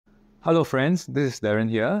Hello friends, this is Darren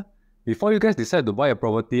here. Before you guys decide to buy a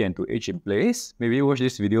property and to age in place, maybe watch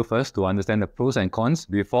this video first to understand the pros and cons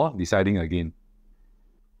before deciding again.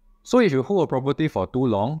 So if you hold a property for too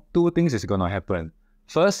long, two things is gonna happen.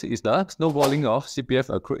 First is the snowballing of CPF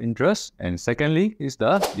accrued interest, and secondly is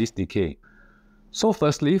the lease decay. So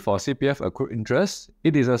firstly, for CPF accrued interest,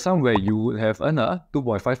 it is a sum where you would have earned a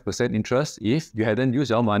 2.5% interest if you hadn't used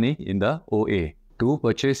your money in the OA to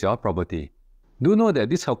purchase your property. Do know that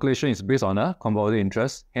this calculation is based on a compounded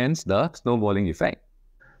interest, hence the snowballing effect.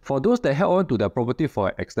 For those that held on to their property for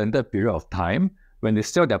an extended period of time, when they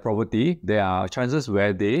sell their property, there are chances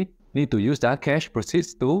where they need to use their cash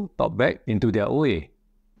proceeds to top back into their OA.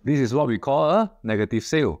 This is what we call a negative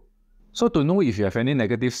sale. So to know if you have any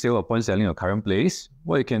negative sale upon selling your current place,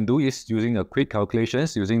 what you can do is using a quick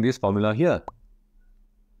calculations using this formula here.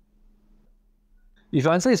 If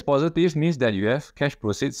your answer is positive, means that you have cash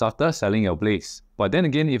proceeds after selling your place. But then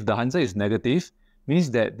again, if the answer is negative, means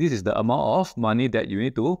that this is the amount of money that you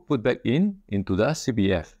need to put back into the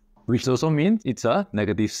CPF, which also means it's a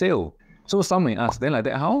negative sale. So some may ask, then like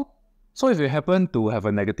that how? So if you happen to have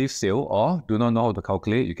a negative sale or do not know how to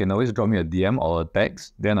calculate, you can always drop me a DM or a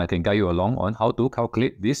text, then I can guide you along on how to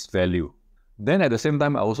calculate this value. Then at the same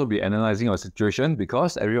time, I'll also be analyzing your situation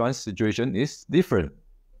because everyone's situation is different.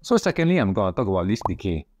 So secondly, I'm going to talk about lease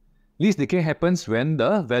decay. Lease decay happens when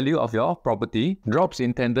the value of your property drops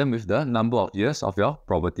in tandem with the number of years of your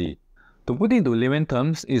property. To put it into layman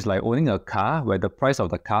terms, it's like owning a car where the price of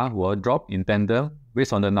the car will drop in tandem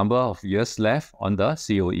based on the number of years left on the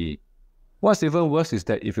COE. What's even worse is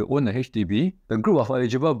that if you own a HDB, the group of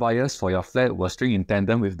eligible buyers for your flat will string in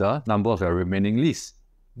tandem with the number of your remaining lease.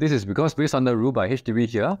 This is because based on the rule by HDB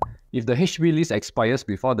here, if the HDB lease expires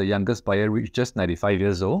before the youngest buyer reaches 95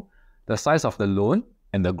 years old, the size of the loan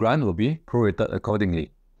and the grant will be prorated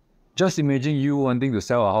accordingly. Just imagine you wanting to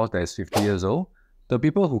sell a house that is 50 years old. The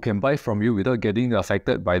people who can buy from you without getting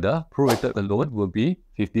affected by the prorated loan will be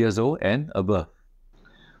 50 years old and above.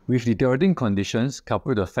 With deteriorating conditions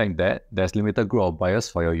coupled with the fact that there's limited group of buyers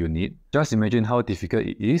for your unit, just imagine how difficult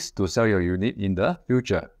it is to sell your unit in the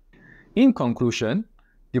future. In conclusion,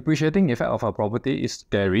 depreciating effect of a property is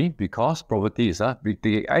scary because property is a big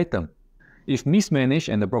ticket item. If mismanaged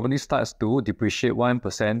and the property starts to depreciate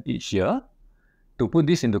 1% each year, to put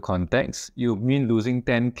this into context, you mean losing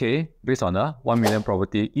 10k based on a 1 million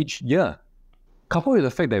property each year. Coupled with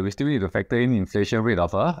the fact that we still need to factor in inflation rate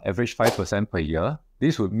of average 5% per year,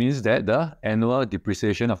 this would mean that the annual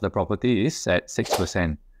depreciation of the property is at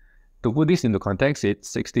 6%. To put this into context,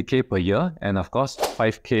 it's 60k per year and of course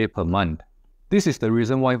 5k per month. This is the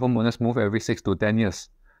reason why homeowners move every 6 to 10 years.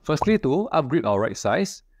 Firstly, to upgrade or right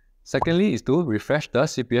size. Secondly, is to refresh the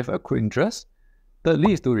CPF accrued interest.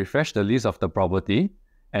 Thirdly, is to refresh the lease of the property.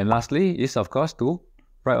 And lastly, is of course to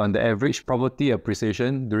write on the average property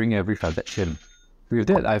appreciation during every transaction. With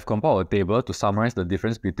that, I've compiled a table to summarize the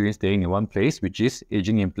difference between staying in one place, which is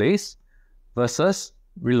aging in place, versus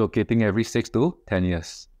relocating every 6 to 10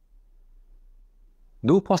 years.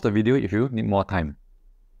 Do pause the video if you need more time.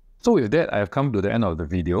 So with that, I have come to the end of the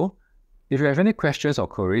video. If you have any questions or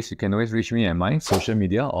queries, you can always reach me at my social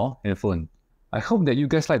media or handphone. I hope that you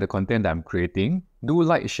guys like the content that I'm creating. Do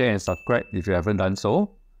like, share and subscribe if you haven't done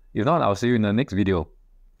so. If not, I'll see you in the next video.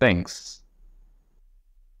 Thanks.